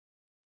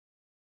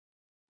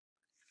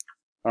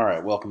All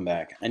right, welcome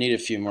back. I need a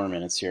few more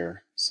minutes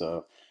here,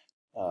 so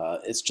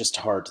it's just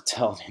hard to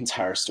tell the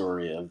entire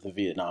story of the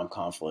Vietnam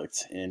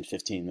conflict in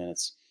 15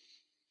 minutes.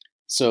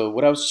 So,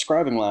 what I was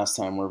describing last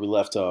time, where we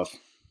left off,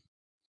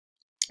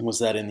 was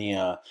that in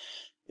the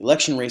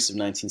election race of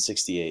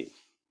 1968,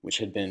 which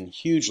had been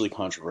hugely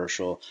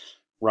controversial,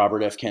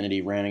 Robert F.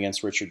 Kennedy ran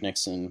against Richard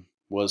Nixon,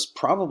 was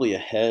probably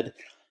ahead,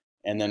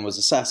 and then was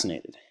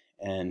assassinated.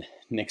 And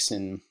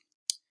Nixon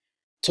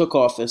took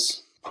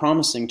office,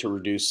 promising to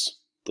reduce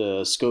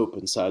the scope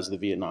and size of the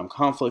Vietnam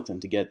conflict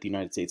and to get the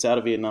United States out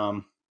of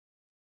Vietnam.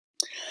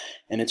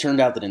 And it turned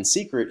out that in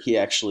secret, he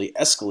actually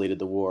escalated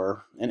the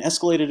war and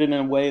escalated it in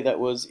a way that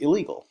was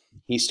illegal.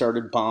 He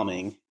started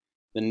bombing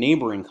the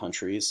neighboring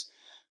countries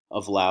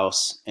of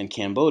Laos and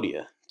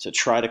Cambodia to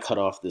try to cut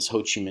off this Ho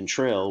Chi Minh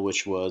Trail,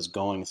 which was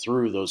going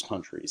through those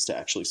countries to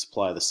actually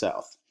supply the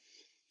South.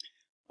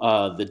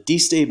 The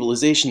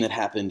destabilization that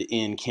happened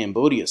in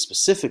Cambodia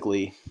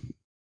specifically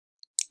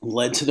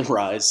led to the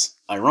rise,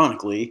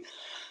 ironically,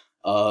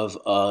 of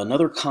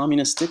another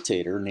communist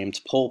dictator named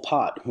Pol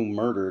Pot, who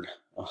murdered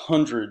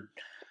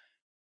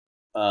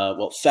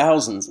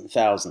thousands and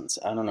thousands.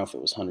 I don't know if it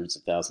was hundreds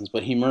of thousands,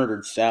 but he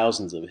murdered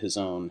thousands of his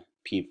own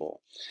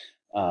people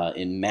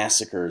in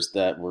massacres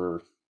that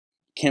were,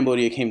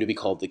 Cambodia came to be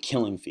called the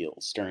Killing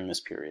Fields during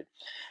this period.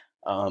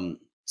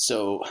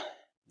 So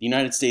the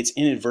United States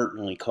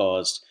inadvertently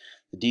caused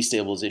the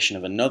destabilization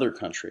of another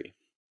country.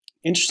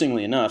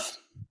 Interestingly enough,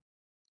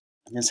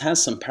 this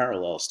has some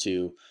parallels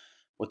to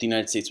what the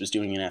United States was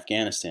doing in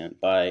Afghanistan.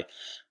 By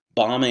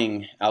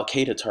bombing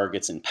al-Qaeda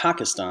targets in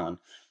Pakistan,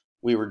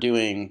 we were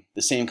doing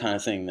the same kind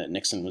of thing that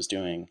Nixon was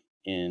doing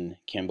in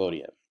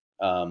Cambodia.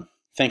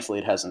 Thankfully,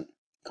 it hasn't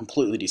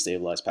completely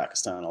destabilized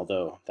Pakistan,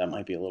 although that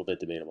might be a little bit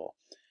debatable.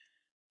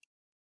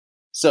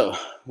 So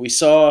we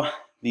saw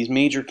these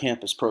major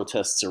campus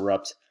protests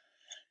erupt,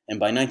 and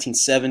by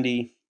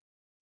 1970,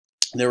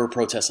 there were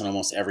protests on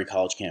almost every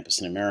college campus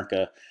in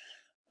America.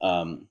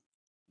 The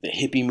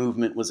hippie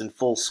movement was in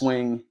full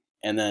swing,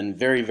 and then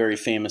very, very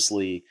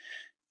famously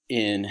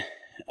in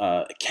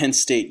Kent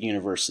State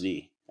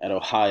University at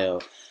Ohio,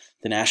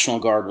 the National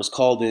Guard was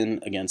called in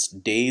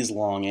against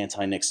days-long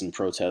anti-Nixon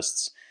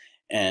protests,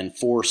 and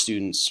 4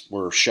 students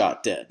were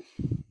shot dead.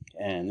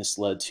 And this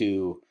led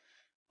to,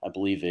 I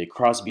believe, a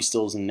Crosby,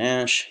 Stills, and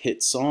Nash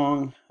hit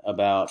song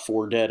about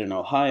 4 dead in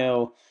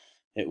Ohio.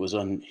 It was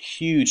a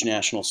huge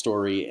national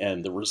story,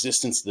 and the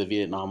resistance to the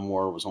Vietnam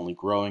War was only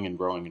growing and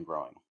growing and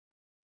growing.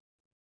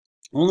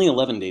 Only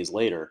 11 days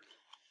later,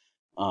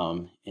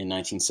 in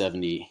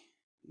 1970,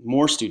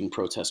 more student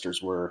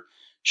protesters were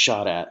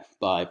shot at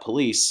by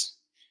police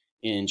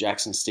in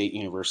Jackson State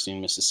University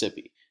in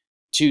Mississippi.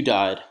 2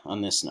 died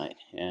on this night,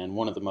 and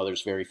one of the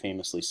mothers very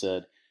famously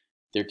said,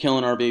 "They're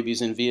killing our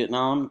babies in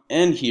Vietnam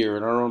and here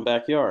in our own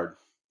backyard."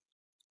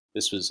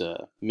 This was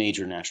a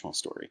major national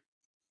story.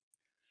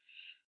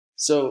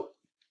 So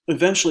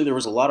eventually there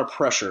was a lot of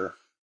pressure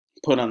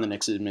put on the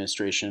Nixon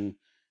administration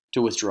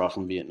to withdraw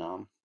from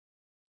Vietnam.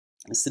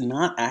 This did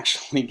not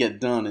actually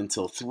get done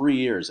until 3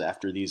 years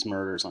after these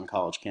murders on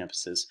college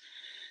campuses.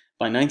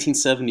 By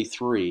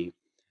 1973,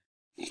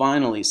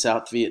 finally,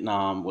 South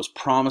Vietnam was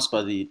promised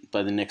by the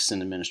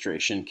Nixon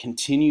administration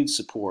continued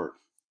support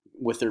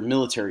with their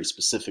military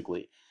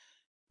specifically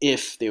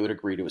if they would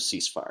agree to a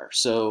ceasefire.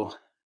 So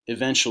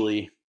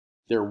eventually,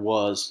 there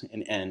was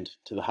an end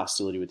to the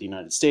hostility with the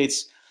United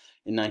States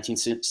in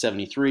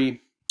 1973.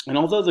 And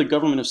although the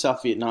government of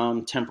South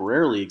Vietnam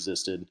temporarily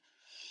existed,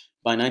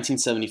 by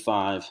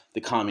 1975,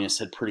 the communists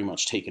had pretty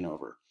much taken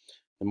over.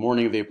 The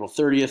morning of April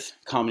 30th,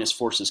 communist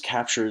forces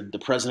captured the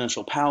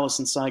presidential palace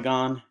in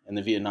Saigon, and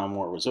the Vietnam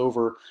War was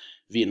over.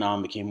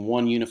 Vietnam became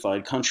one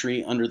unified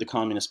country under the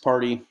Communist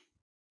Party,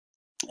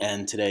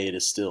 and today it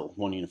is still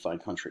one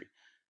unified country.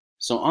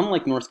 So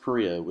unlike North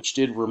Korea, which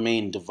did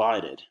remain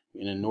divided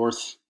in a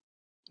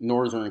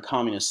northern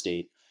communist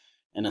state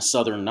and a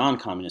southern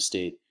non-communist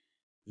state,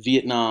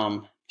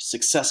 Vietnam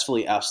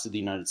successfully ousted the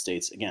United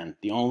States. Again,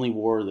 the only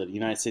war that the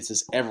United States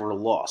has ever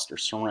lost or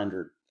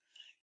surrendered.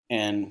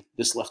 And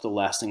this left a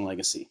lasting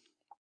legacy.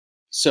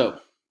 So,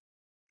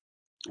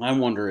 I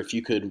wonder if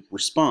you could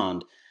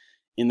respond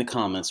in the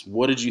comments.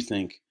 What did you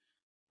think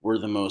were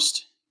the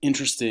most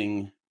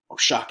interesting or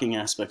shocking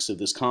aspects of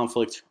this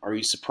conflict? Are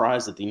you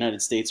surprised that the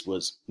United States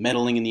was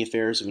meddling in the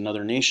affairs of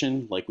another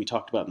nation, like we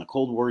talked about in the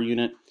Cold War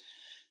unit,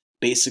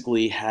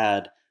 basically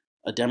had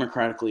a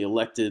democratically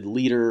elected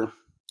leader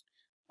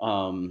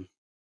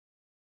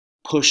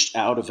pushed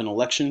out of an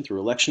election through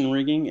election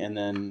rigging, and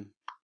then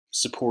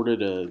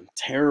supported a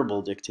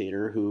terrible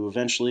dictator who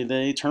eventually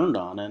they turned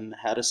on and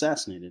had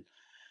assassinated?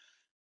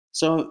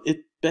 So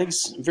it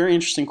begs a very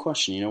interesting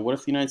question. What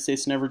if the United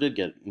States never did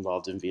get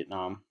involved in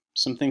Vietnam?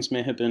 Some things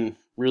may have been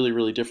really,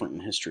 really different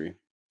in history.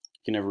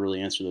 You can never really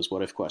answer those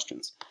what if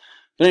questions.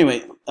 But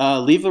anyway,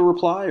 leave a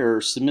reply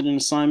or submit an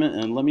assignment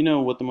and let me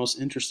know what the most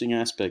interesting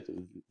aspect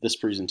of this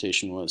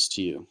presentation was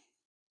to you.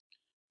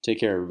 Take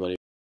care, everybody.